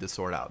I need to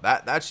sort out.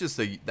 That's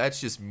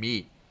just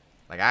me.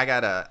 Like I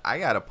got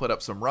to put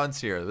up some runs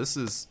here. This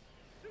is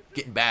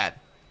getting bad.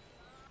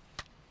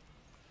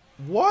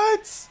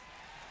 What?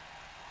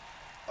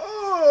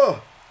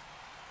 Oh.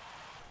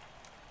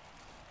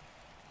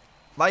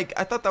 Like,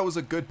 I thought that was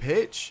a good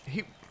pitch.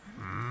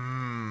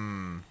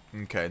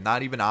 Okay,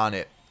 not even on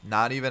it.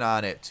 Not even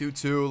on it.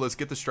 2-2. Let's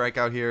get the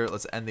strikeout here.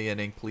 Let's end the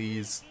inning,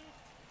 please.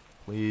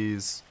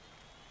 Please.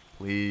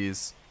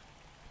 Please.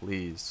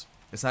 Please.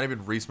 It's not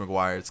even Reese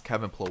McGuire. It's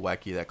Kevin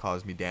Plawecki that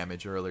caused me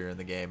damage earlier in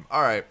the game.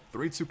 All right,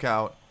 3-2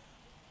 count.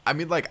 I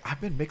mean, like,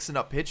 I've been mixing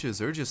up pitches.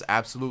 They're just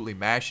absolutely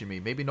mashing me.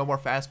 Maybe no more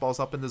fastballs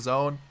up in the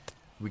zone.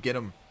 We get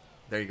them.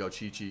 There you go,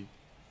 Chi-Chi.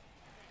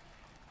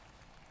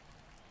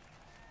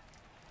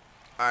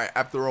 All right,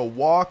 after a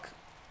walk,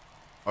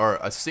 or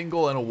a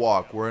single and a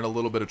walk, we're in a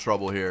little bit of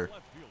trouble here.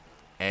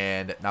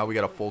 And now we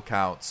got a full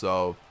count,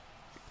 so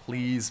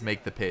please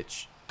make the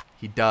pitch.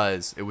 He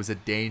does. It was a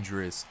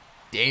dangerous,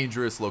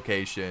 dangerous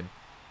location.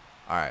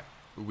 All right,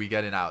 we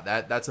get an out.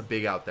 That's a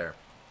big out there.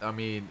 I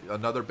mean,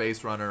 another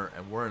base runner,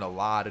 and we're in a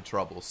lot of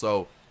trouble.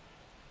 So,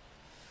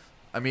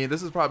 I mean,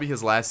 this is probably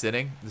his last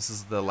inning. This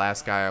is the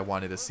last guy I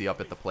wanted to see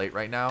up at the plate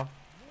right now.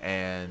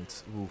 And,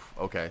 oof,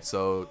 okay,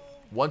 so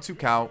 1-2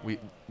 count.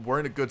 We're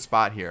in a good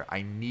spot here.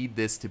 I need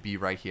this to be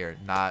right here,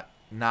 not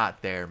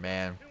there,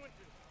 man.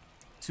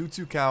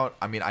 2-2 count.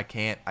 I mean, I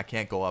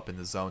can't go up in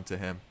the zone to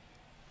him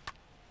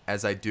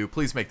as I do.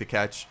 Please make the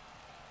catch.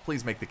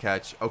 Please make the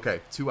catch. Okay,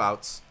 2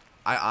 outs.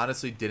 I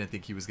honestly didn't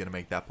think he was going to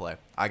make that play.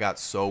 I got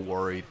so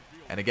worried.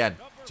 And again,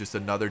 just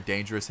another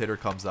dangerous hitter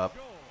comes up,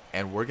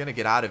 and we're going to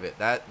get out of it.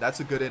 That's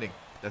a good inning.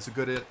 That's a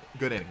good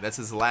inning. That's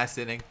his last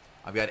inning.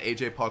 I've got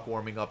AJ Puck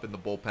warming up in the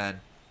bullpen,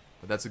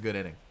 but that's a good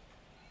inning.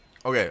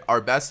 Okay,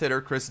 our best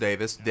hitter, Chris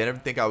Davis.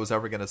 Didn't think I was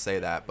ever going to say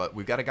that, but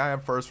we've got a guy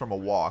on first from a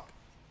walk,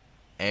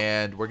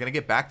 and we're going to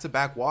get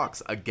back-to-back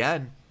walks.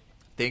 Again,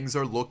 things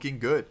are looking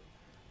good.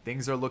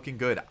 Things are looking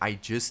good. I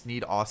just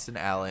need Austin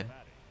Allen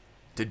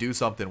to do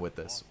something with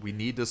this. We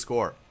need to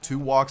score. 2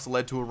 walks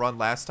led to a run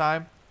last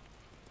time.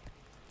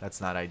 That's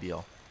not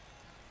ideal.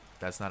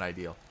 That's not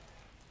ideal.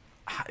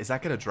 Is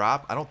that going to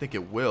drop? I don't think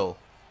it will.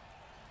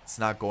 It's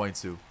not going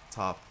to.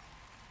 Tough.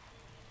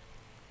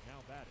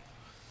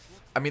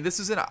 I mean, this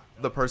isn't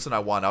the person I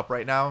want up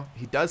right now.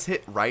 He does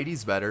hit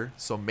righties better,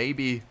 so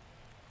maybe,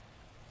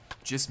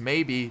 just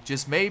maybe,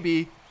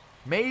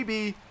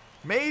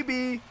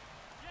 maybe.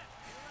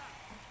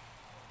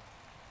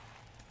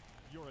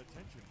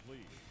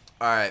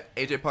 All right,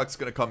 AJ Puck's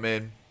going to come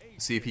in,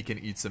 see if he can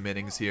eat some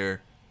innings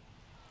here.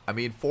 I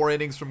mean, 4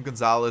 innings from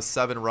Gonzalez,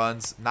 7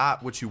 runs.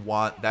 Not what you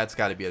want. That's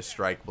got to be a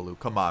strike, Baloo.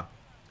 Come on.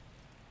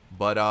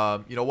 But,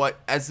 you know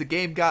what? As the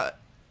game got,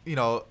 you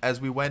know,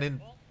 as we went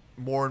in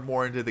more and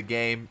more into the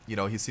game, you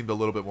know, he seemed a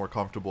little bit more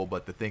comfortable.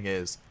 But the thing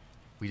is,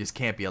 we just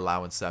can't be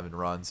allowing 7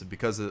 runs. And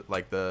because of,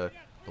 like, the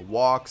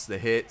walks, the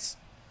hits,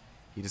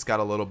 he just got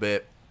a little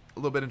bit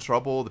in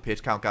trouble. The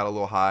pitch count got a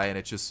little high, and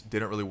it just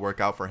didn't really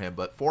work out for him.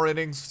 But 4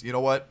 innings, you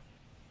know what?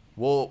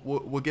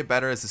 We'll get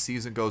better as the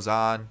season goes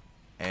on.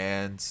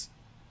 And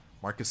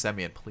Marcus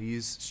Semien,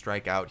 please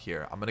strike out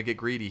here. I'm going to get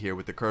greedy here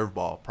with the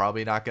curveball.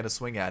 Probably not going to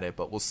swing at it,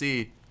 but we'll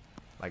see.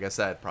 Like I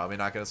said, probably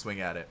not going to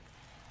swing at it.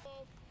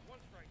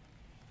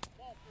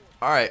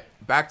 All right,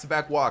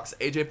 back-to-back walks.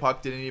 AJ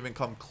Puck didn't even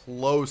come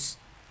close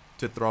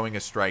to throwing a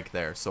strike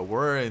there. So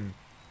we're in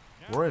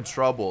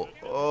trouble.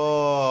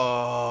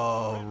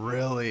 Oh,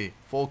 really?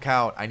 Full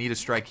count. I need a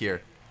strike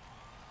here.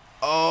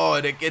 Oh,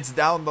 and it gets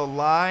down the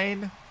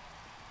line.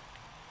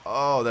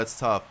 Oh, that's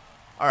tough.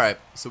 All right,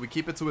 so we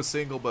keep it to a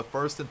single, but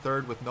first and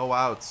third with no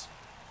outs.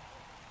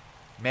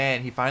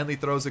 Man, he finally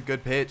throws a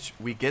good pitch.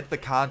 We get the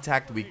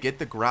contact. We get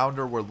the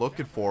grounder we're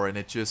looking for, and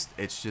it's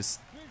just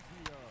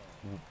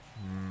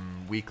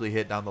weakly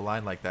hit down the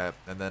line like that.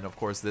 And then, of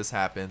course, this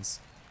happens.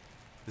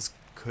 This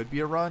could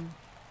be a run.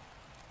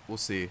 We'll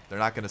see. They're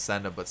not going to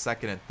send him, but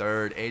second and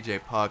third,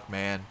 AJ Puck,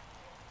 man.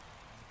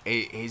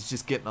 He's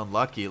just getting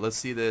unlucky. Let's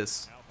see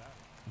this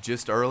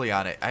just early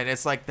on it. And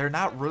it's like they're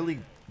not really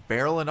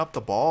barreling up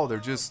the ball. They're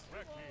just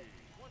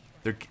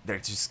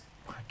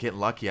getting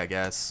lucky, I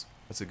guess.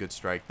 That's a good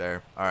strike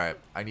there. All right,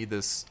 I need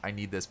this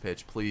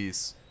pitch,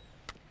 please.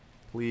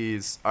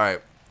 Please. All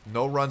right,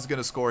 no run's going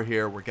to score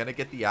here. We're going to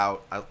get the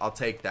out. I'll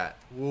take that.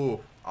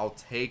 Ooh, I'll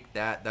take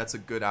that. That's a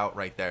good out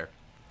right there.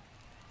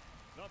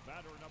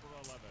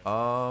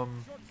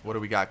 What do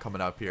we got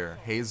coming up here?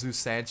 Jesus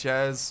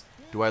Sanchez.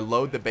 Do I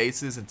load the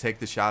bases and take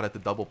the shot at the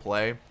double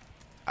play?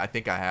 I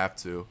think I have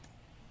to.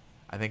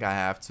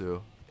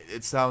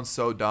 It sounds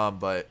so dumb,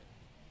 but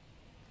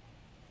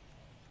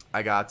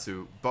I got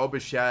to. Bo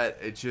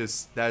Bichette,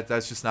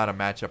 that's just not a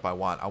matchup I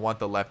want. I want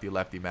the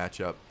lefty-lefty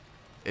matchup.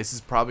 This is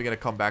probably going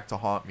to come back to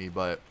haunt me,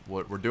 but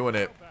we're doing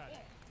it.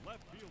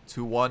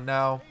 2-1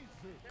 now.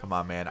 Come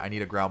on, man. I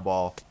need a ground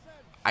ball.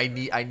 I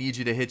need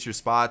you to hit your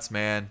spots,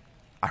 man.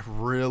 I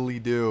really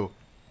do.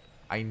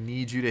 I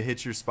need you to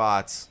hit your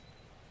spots.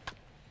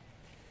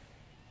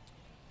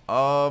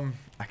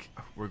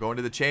 We're going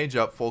to the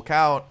changeup. Full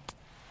count.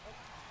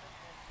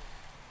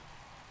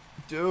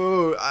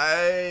 Dude, all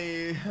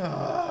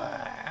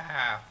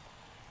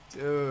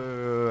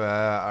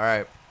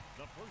right.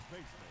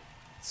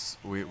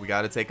 We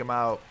got to take him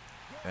out,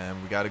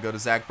 and we got to go to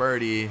Zach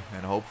Birdie,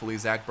 and hopefully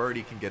Zach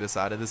Birdie can get us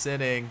out of this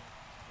inning.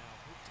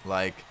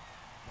 Like,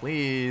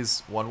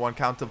 please, 1-1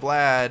 count to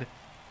Vlad.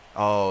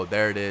 Oh,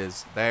 there it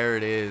is. There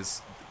it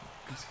is.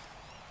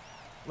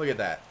 Look at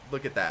that.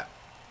 Look at that.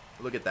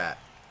 Look at that.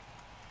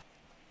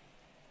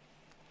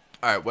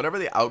 All right, whatever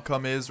the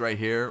outcome is right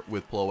here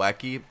with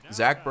Plawecki,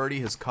 Zach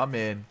Birdie has come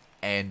in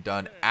and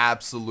done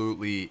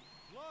absolutely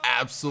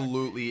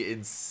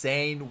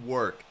insane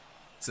work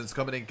since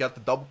coming in, got the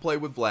double play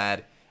with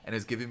Vlad, and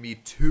has given me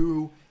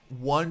 3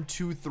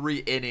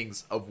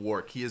 innings of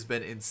work. He has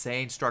been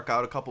insane, struck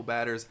out a couple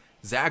batters.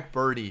 Zach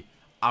Birdie,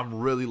 I'm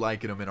really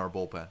liking him in our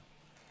bullpen.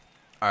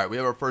 All right, we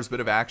have our first bit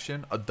of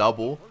action, a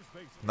double.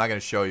 I'm not going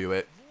to show you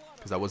it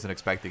because I wasn't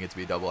expecting it to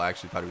be a double. I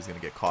actually thought he was going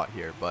to get caught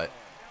here, but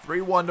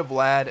 3-1 to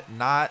Vlad,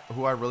 not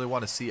who I really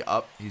want to see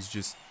up. He's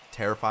just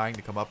terrifying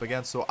to come up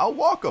against, so I'll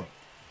walk him.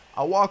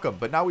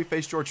 But now we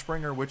face George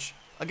Springer, which,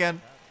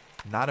 again,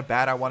 not a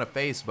bat I want to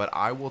face, but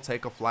I will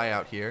take a fly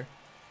out here.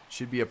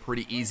 Should be a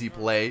pretty easy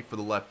play for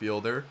the left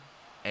fielder.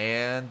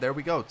 And there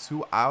we go.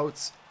 2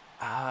 outs.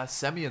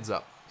 Semien's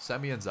up.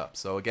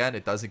 So, again,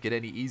 it doesn't get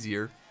any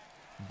easier,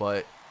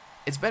 but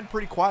it's been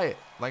pretty quiet.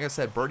 Like I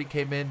said, Birdie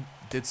came in,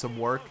 did some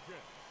work.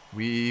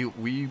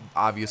 We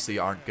obviously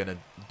aren't going to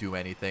do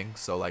anything,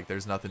 so, like,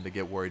 there's nothing to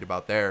get worried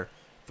about there.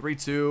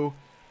 3-2,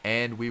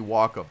 and we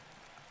walk him.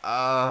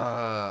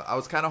 I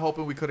was kind of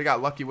hoping we could have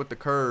got lucky with the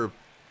curve,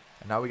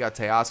 and now we got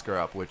Teoscar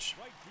up, which,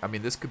 I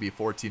mean, this could be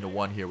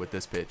 14-1 here with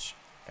this pitch,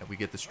 and we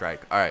get the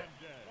strike. All right,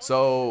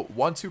 so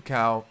 1-2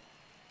 count.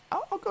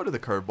 I'll go to the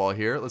curveball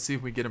here. Let's see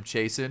if we get him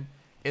chasing.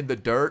 In the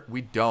dirt,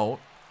 we don't.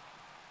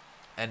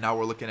 And now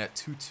we're looking at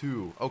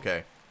 2-2.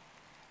 Okay.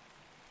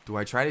 Do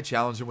I try to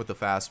challenge him with the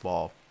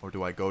fastball, or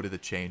do I go to the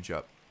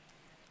changeup?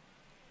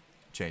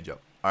 Changeup.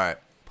 All right.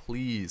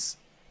 Please.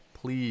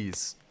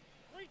 Please.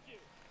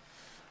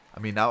 I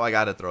mean, now I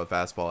got to throw a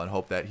fastball and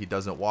hope that he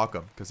doesn't walk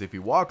him, because if he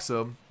walks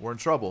him, we're in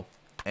trouble.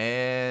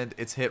 And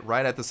it's hit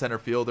right at the center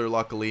fielder,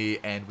 luckily,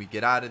 and we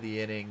get out of the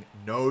inning.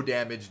 No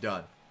damage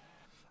done.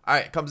 All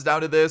right, it comes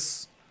down to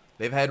this.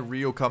 They've had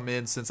Rio come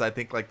in since I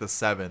think like the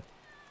 7th.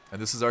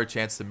 And this is our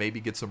chance to maybe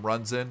get some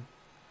runs in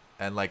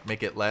and like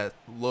make it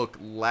look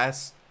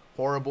less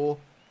horrible.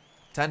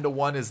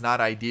 10-1 is not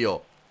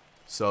ideal.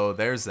 So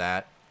there's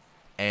that.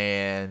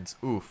 And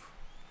oof.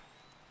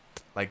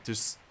 Like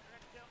just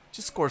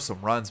score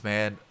some runs,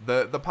 man.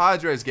 The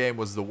Padres game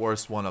was the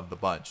worst one of the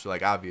bunch,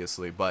 like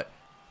obviously, but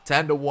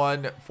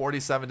 10-1,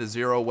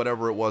 47-0,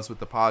 whatever it was with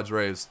the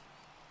Padres,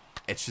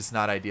 it's just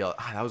not ideal.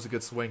 That was a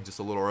good swing, just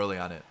a little early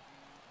on it.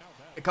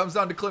 It comes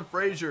down to Clint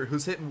Frazier,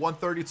 who's hitting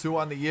 132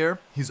 on the year.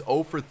 He's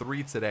 0 for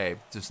 3 today.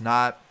 Just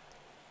not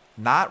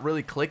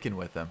really clicking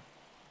with him.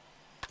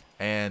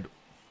 And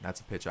that's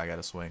a pitch I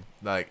gotta swing,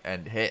 like,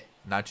 and hit,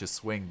 not just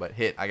swing, but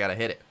hit. I gotta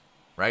hit it,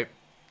 right?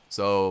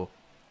 So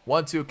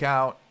 1-2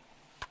 count,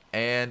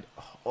 and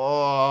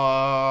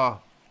oh,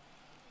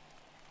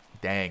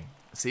 dang.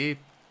 See,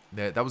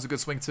 that was a good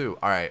swing too.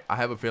 All right, I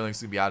have a feeling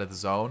it's gonna be out of the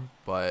zone,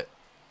 but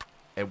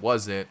it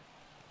wasn't.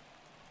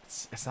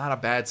 It's not a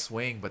bad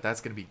swing, but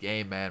that's gonna be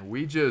game, man.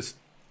 We're just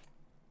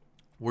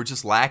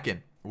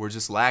lacking. We're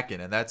just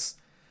lacking, and that's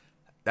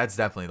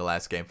definitely the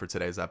last game for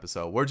today's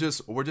episode. We're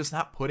just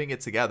not putting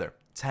it together.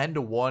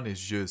 10-1 is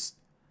just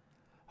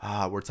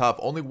we're tough.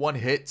 Only one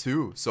hit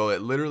too, so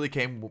it literally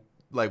came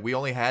like we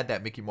only had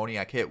that Mickey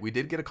Moniak hit. We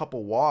did get a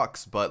couple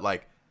walks, but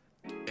like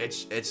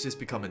it's just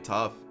becoming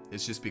tough.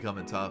 It's just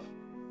becoming tough.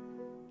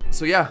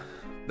 So yeah,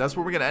 that's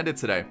where we're gonna end it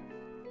today.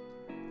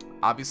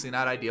 Obviously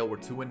not ideal. We're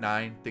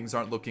 2-9. Things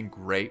aren't looking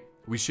great.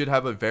 We should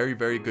have a very,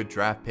 very good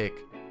draft pick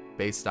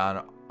based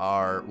on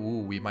our...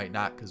 Ooh, we might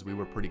not because we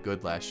were pretty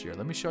good last year.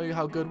 Let me show you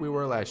how good we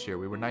were last year.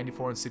 We were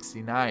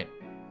 94-69.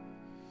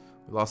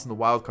 We lost in the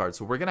wild card.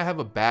 So we're going to have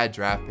a bad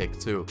draft pick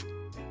too.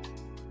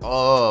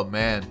 Oh,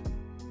 man.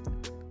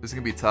 This is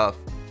going to be tough.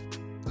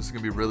 This is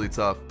going to be really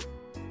tough.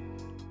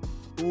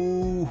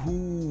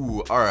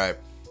 Ooh. All right.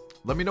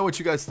 Let me know what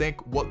you guys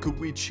think. What could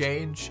we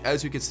change?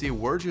 As you can see,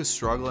 we're just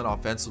struggling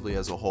offensively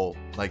as a whole.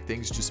 Like,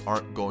 things just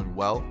aren't going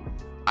well.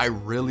 I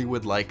really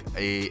would like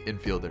an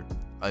infielder.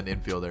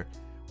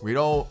 We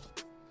don't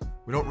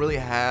really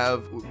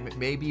have.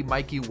 Maybe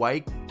Mikey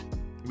White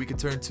we could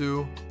turn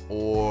to,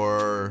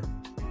 or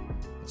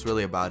that's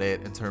really about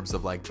it in terms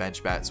of like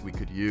bench bats we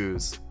could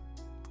use.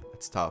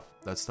 That's tough.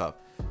 That's tough.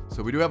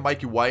 So we do have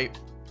Mikey White.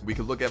 We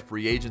could look at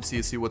free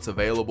agency, see what's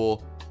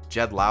available.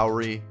 Jed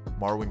Lowry,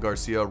 Marwin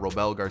Garcia,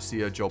 Robel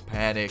Garcia, Joe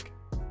Panic,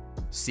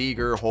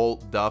 Seager,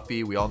 Holt,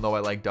 Duffy. We all know I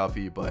like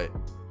Duffy, but,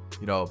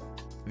 you know,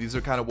 these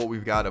are kind of what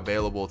we've got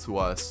available to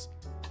us.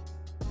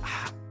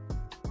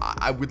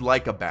 I would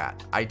like a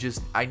bat. I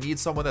need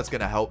someone that's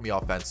going to help me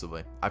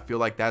offensively. I feel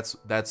like that's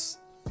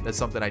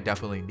something I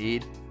definitely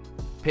need.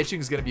 Pitching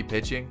is going to be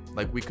pitching.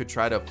 Like, we could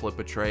try to flip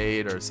a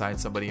trade or sign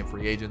somebody in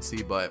free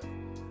agency, but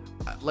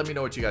let me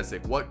know what you guys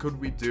think. What could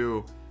we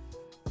do?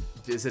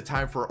 Is it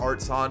time for Art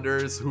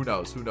Saunders? Who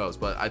knows? Who knows?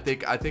 But I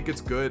think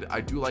it's good.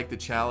 I do like the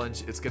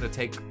challenge. It's gonna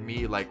take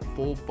me like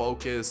full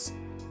focus,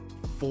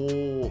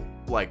 full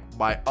like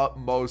my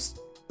utmost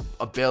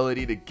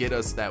ability to get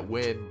us that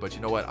win. But you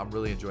know what? I'm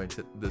really enjoying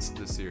this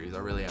series. I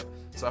really am.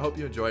 So I hope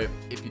you enjoy it.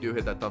 If you do,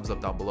 hit that thumbs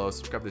up down below.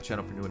 Subscribe to the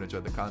channel if you're new and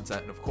enjoy the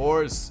content. And of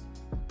course,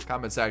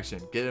 comment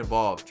section. Get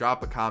involved.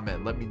 Drop a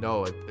comment. Let me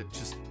know.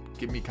 Just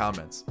give me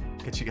comments.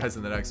 Catch you guys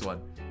in the next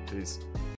one. Peace.